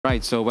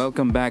Right, so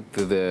welcome back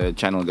to the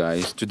channel,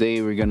 guys.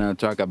 Today we're gonna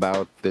talk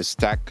about this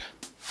stack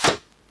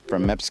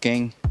from MEPS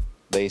King.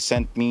 They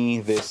sent me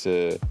this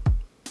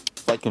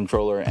flight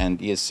controller and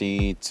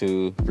ESC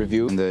to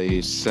review, and they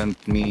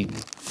sent me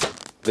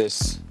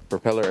this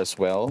propeller as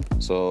well.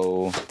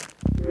 So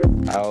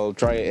I'll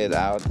try it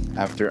out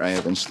after I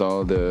have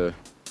installed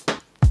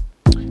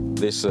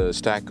this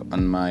stack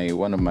on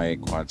one of my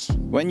quads.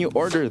 When you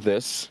order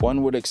this,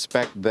 one would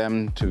expect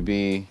them to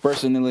be,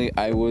 personally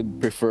I would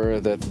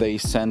prefer that they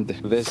send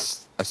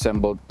this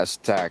assembled as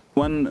stack.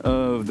 One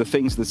of the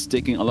things that's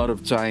taking a lot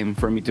of time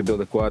for me to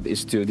build a quad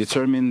is to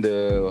determine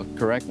the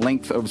correct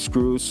length of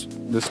screws,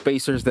 the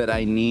spacers that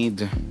I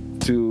need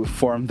to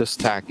form the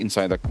stack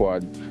inside the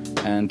quad,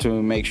 and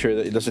to make sure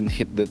that it doesn't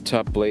hit the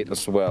top plate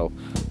as well.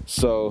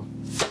 So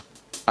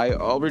I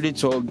already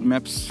told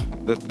MEPS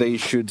that they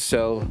should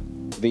sell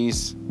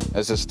these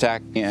as a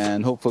stack,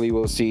 and hopefully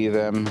we'll see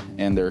them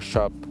in their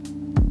shop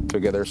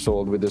together,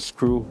 sold with the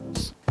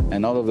screws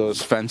and all of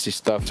those fancy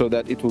stuff, so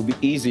that it will be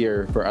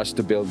easier for us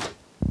to build.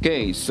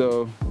 Okay,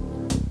 so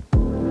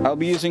I'll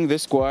be using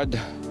this quad.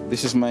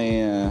 This is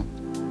my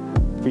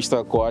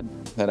freestyle quad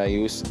that I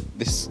use.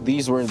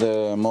 These were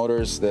the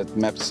motors that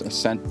MEPS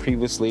sent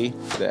previously,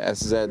 the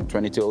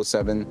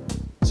SZ45A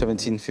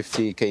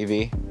 1750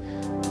 kV.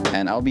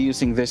 And I'll be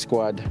using this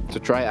quad to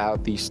try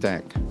out the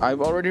stack.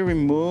 I've already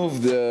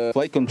removed the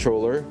flight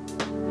controller,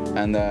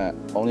 and the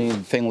only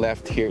thing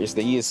left here is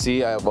the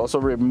ESC. I've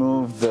also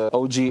removed the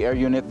OG air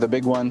unit, the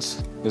big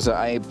ones, because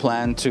I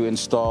plan to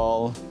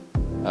install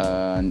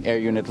an air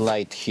unit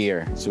light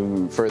here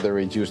to further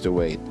reduce the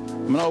weight.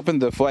 I'm gonna open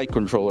the flight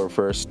controller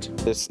first.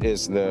 This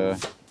is the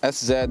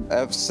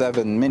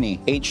SZ45A Mini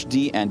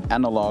HD and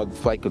analog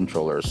flight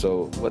controller.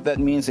 So what that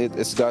means,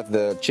 it's got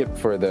the chip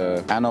for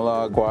the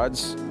analog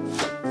quads,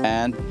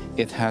 and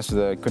it has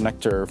the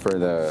connector for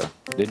the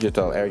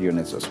digital air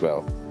units as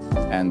well.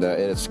 And it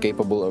is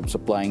capable of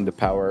supplying the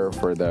power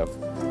for the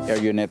air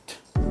unit,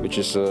 which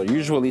is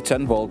usually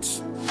 10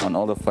 volts on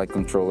all the flight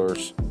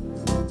controllers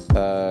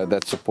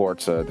that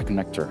supports the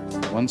connector.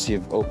 Once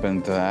you've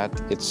opened that,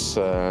 it's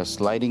a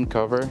sliding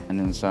cover,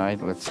 and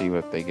inside, let's see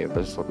what they give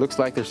us. Looks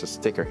like there's a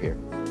sticker here,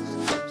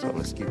 so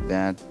let's keep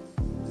that.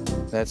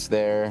 That's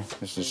there.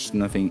 There's just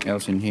nothing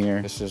else in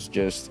here. This is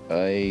just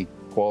a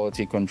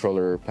quality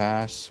controller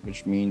pass,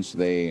 which means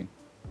they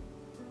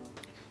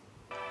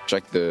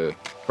check the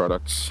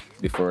products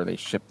before they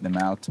ship them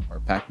out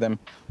or pack them.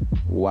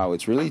 Wow,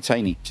 it's really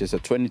tiny. It's just a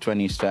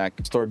 2020 stack,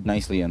 stored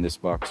nicely in this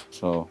box.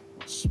 So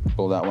let's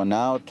pull that one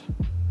out.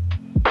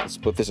 Let's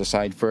put this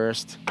aside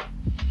first.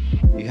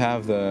 You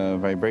have the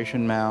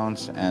vibration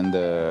mounts and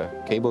the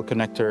cable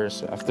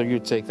connectors. After you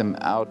take them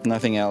out,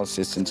 nothing else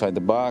is inside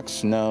the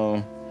box.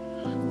 No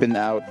pin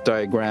out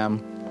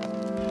diagram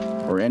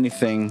or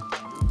anything.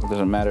 It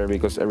doesn't matter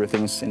because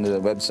everything's in the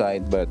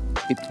website, but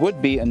it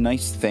would be a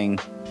nice thing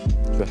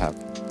to have.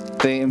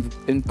 They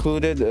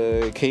included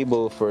a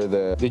cable for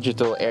the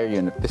digital air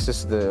unit. This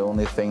is the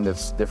only thing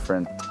that's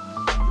different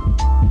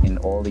in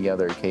all the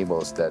other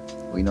cables that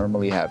we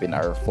normally have in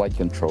our flight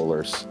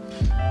controllers.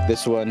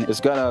 This one has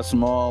got a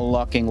small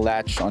locking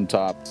latch on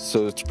top,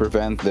 so to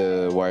prevent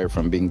the wire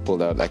from being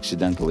pulled out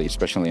accidentally,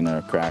 especially in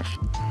a crash.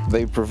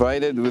 They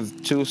provided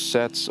with two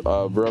sets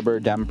of rubber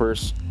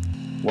dampers.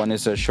 One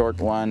is a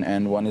short one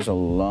and one is a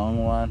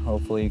long one.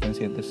 Hopefully you can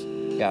see this.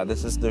 Yeah,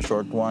 this is the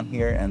short one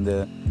here, and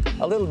a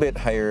little bit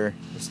higher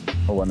is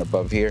the one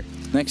above here.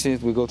 Next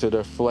is we go to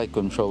the flight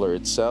controller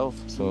itself.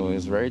 So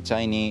it's very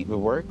tiny. The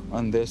work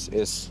on this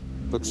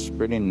looks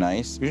pretty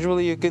nice.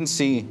 Usually you can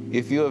see,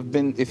 if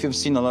you've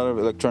seen a lot of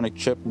electronic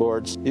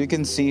chipboards, you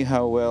can see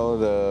how well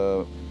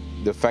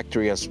the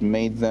factory has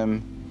made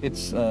them.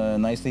 It's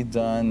nicely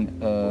done.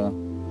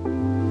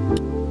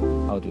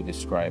 How to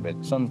describe it?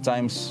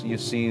 Sometimes you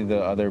see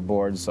the other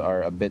boards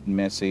are a bit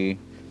messy.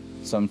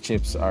 Some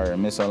chips are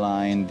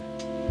misaligned.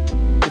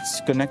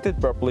 It's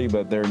connected properly,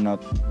 but they're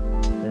not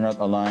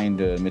aligned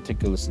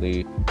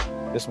meticulously.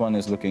 This one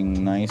is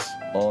looking nice.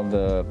 All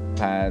the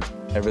pads,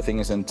 everything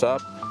is on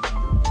top,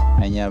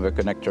 and you have a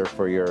connector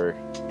for your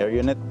air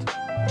unit.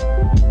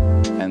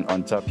 And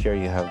on top here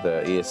you have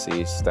the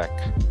ESC stack.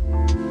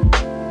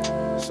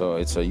 So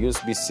it's a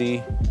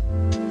USB-C.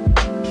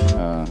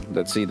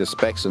 Let's see the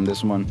specs on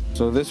this one.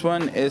 So this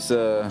one is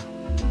an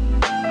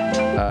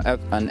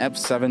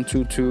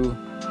F722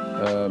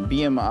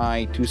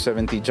 BMI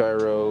 270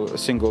 gyro, a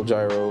single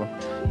gyro.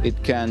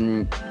 It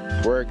can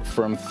work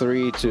from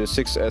 3 to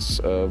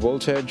 6S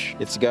voltage.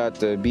 It's got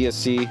the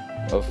BSC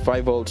of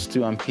 5 volts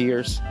 2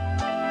 amperes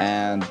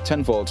and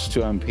 10 volts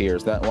 2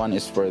 amperes. That one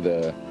is for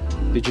the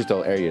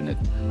digital air unit.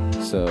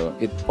 So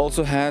it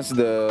also has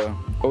the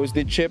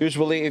OSD chip.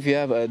 Usually if you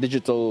have a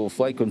digital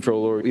flight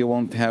controller, you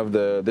won't have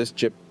this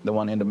chip, the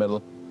one in the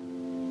middle.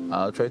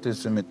 I'll try to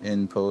zoom it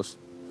in post.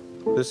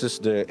 This is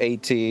the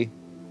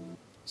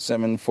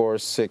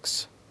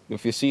AT746.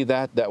 If you see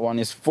that one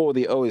is for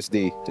the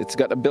OSD. It's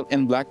got a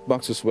built-in black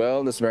box as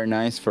well. That's very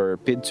nice for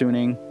PID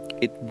tuning.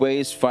 It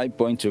weighs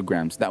 5.2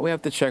 grams. That we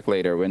have to check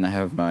later when I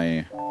have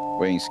my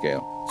weighing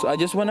scale. So I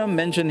just want to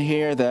mention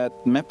here that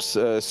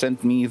MEPS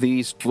sent me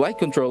these flight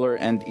controller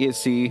and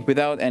ESC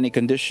without any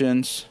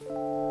conditions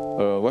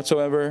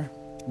whatsoever,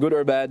 good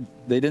or bad.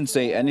 They didn't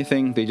say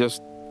anything. They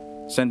just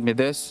sent me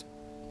this.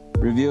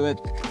 Review it.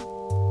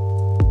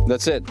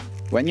 That's it.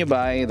 When you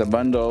buy the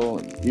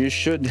bundle, you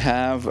should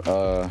have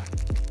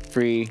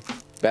free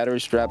battery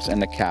straps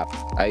and a cap.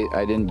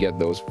 I didn't get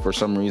those for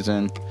some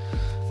reason.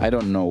 I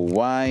don't know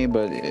why,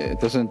 but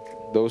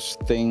those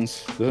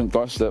things doesn't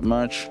cost that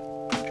much.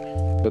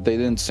 But they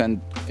didn't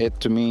send it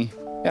to me.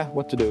 Yeah,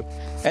 what to do?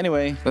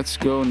 Anyway, let's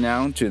go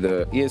now to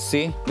the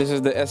ESC. This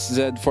is the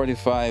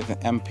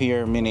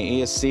SZ45A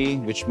mini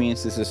ESC, which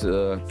means this is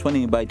a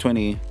 20 by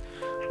 20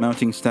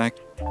 mounting stack.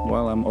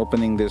 While I'm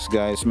opening this,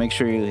 guys, make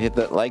sure you hit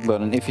that like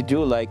button if you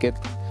do like it,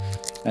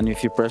 and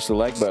if you press the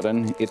like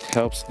button, it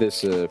helps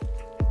this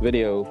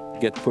video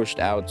get pushed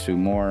out to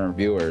more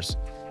viewers,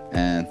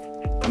 and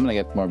I'm gonna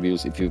get more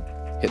views if you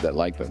hit that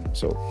like button.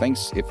 So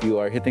thanks if you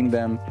are hitting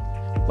them.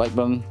 Like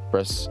button,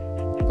 press,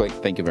 click.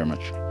 Thank you very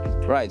much.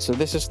 Right, so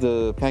this is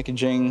the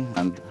packaging,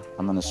 and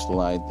I'm gonna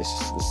slide. This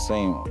is the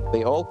same.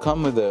 They all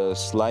come with a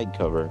slide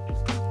cover.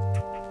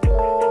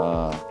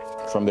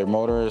 From their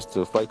motors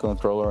to flight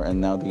controller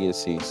and now the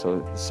ESC.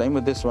 So same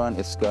with this one,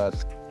 it's got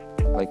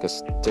like a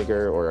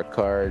sticker or a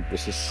card.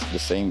 This is the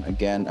same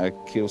again, a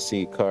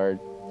QC card,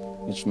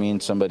 which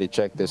means somebody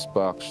checked this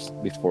box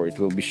before it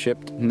will be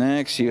shipped.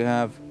 Next, you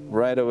have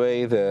right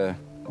away the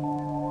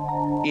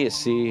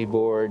ESC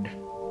board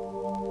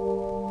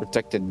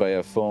protected by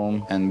a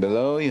foam, and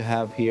below you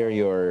have here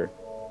your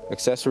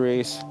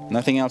accessories.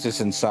 Nothing else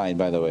is inside,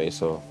 by the way,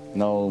 so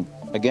no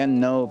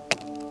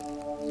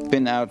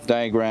pin out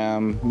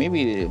diagram.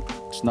 Maybe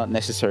it's not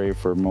necessary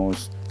for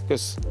most,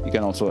 because you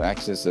can also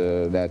access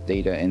that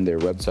data in their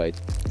website,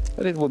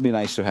 but it would be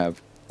nice to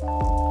have.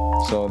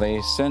 So they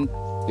send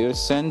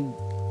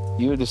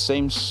you the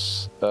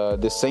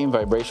same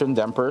vibration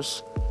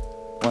dampers,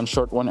 one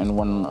short one and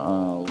one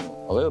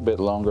a little bit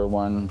longer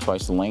one,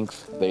 twice the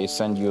length. They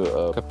send you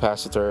a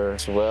capacitor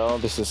as well.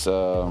 This is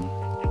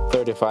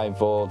 35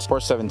 volts,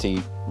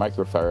 470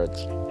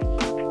 microfarads,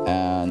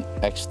 and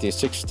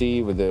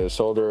XT60 with the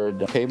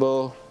soldered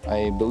cable.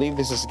 I believe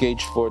this is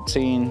gauge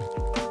 14.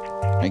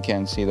 I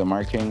can't see the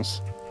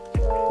markings,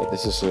 but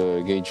this is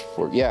gauge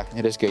 4. Yeah,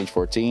 it is gauge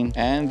 14.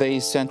 And they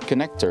sent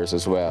connectors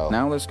as well.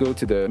 Now let's go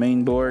to the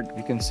main board.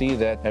 You can see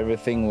that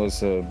everything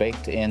was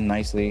baked in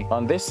nicely.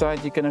 On this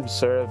side, you can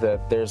observe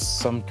that there's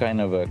some kind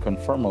of a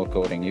conformal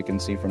coating. You can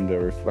see from the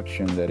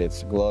reflection that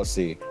it's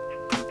glossy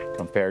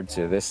compared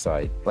to this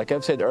side. Like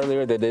I've said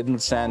earlier, they didn't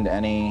send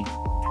any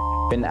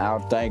pin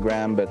out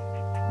diagram, but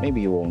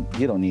maybe you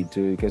don't need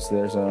to, because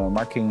there's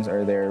markings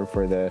are there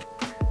for the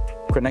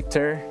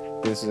connector.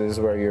 This is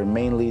where your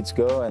main leads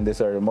go, and these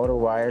are the motor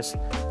wires,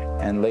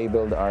 and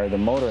labeled are the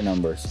motor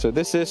numbers. So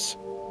this is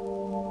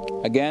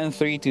again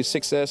 3 to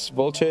 6S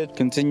voltage.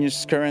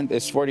 Continuous current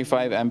is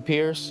 45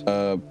 amperes.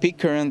 Peak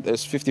current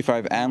is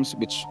 55 amps,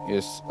 which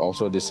is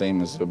also the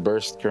same as the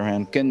burst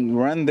current. You can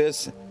run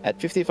this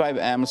at 55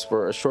 amps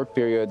for a short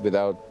period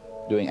without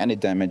doing any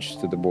damage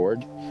to the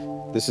board.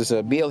 This is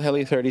a BL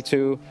Heli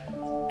 32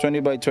 20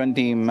 by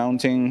 20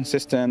 mounting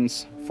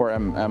systems,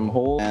 4mm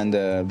hole, and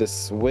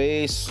this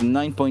weighs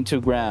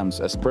 9.2 grams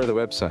as per the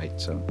website.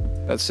 So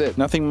that's it.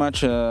 Nothing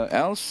much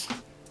else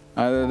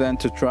other than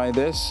to try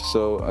this.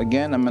 So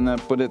again, I'm gonna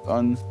put it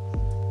on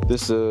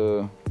this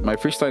my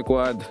freestyle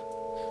quad,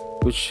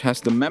 which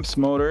has the MEPS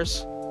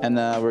motors, and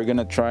we're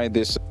gonna try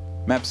this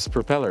MEPS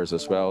propellers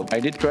as well. I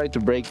did try to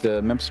break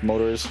the MEPS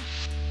motors.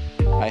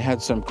 I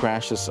had some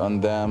crashes on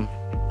them,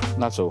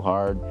 not so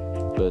hard,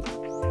 but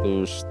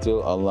they're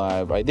still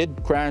alive. I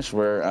did crash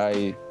where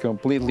I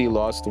completely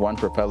lost one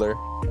propeller,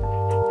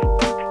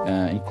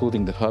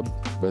 including the hub,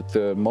 but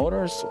the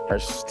motors are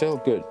still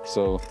good.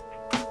 So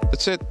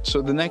that's it.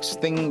 So the next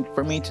thing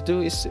for me to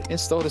do is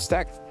install the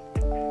stack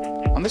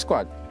on this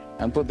quad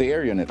and put the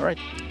air unit. All right,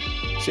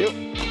 see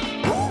you.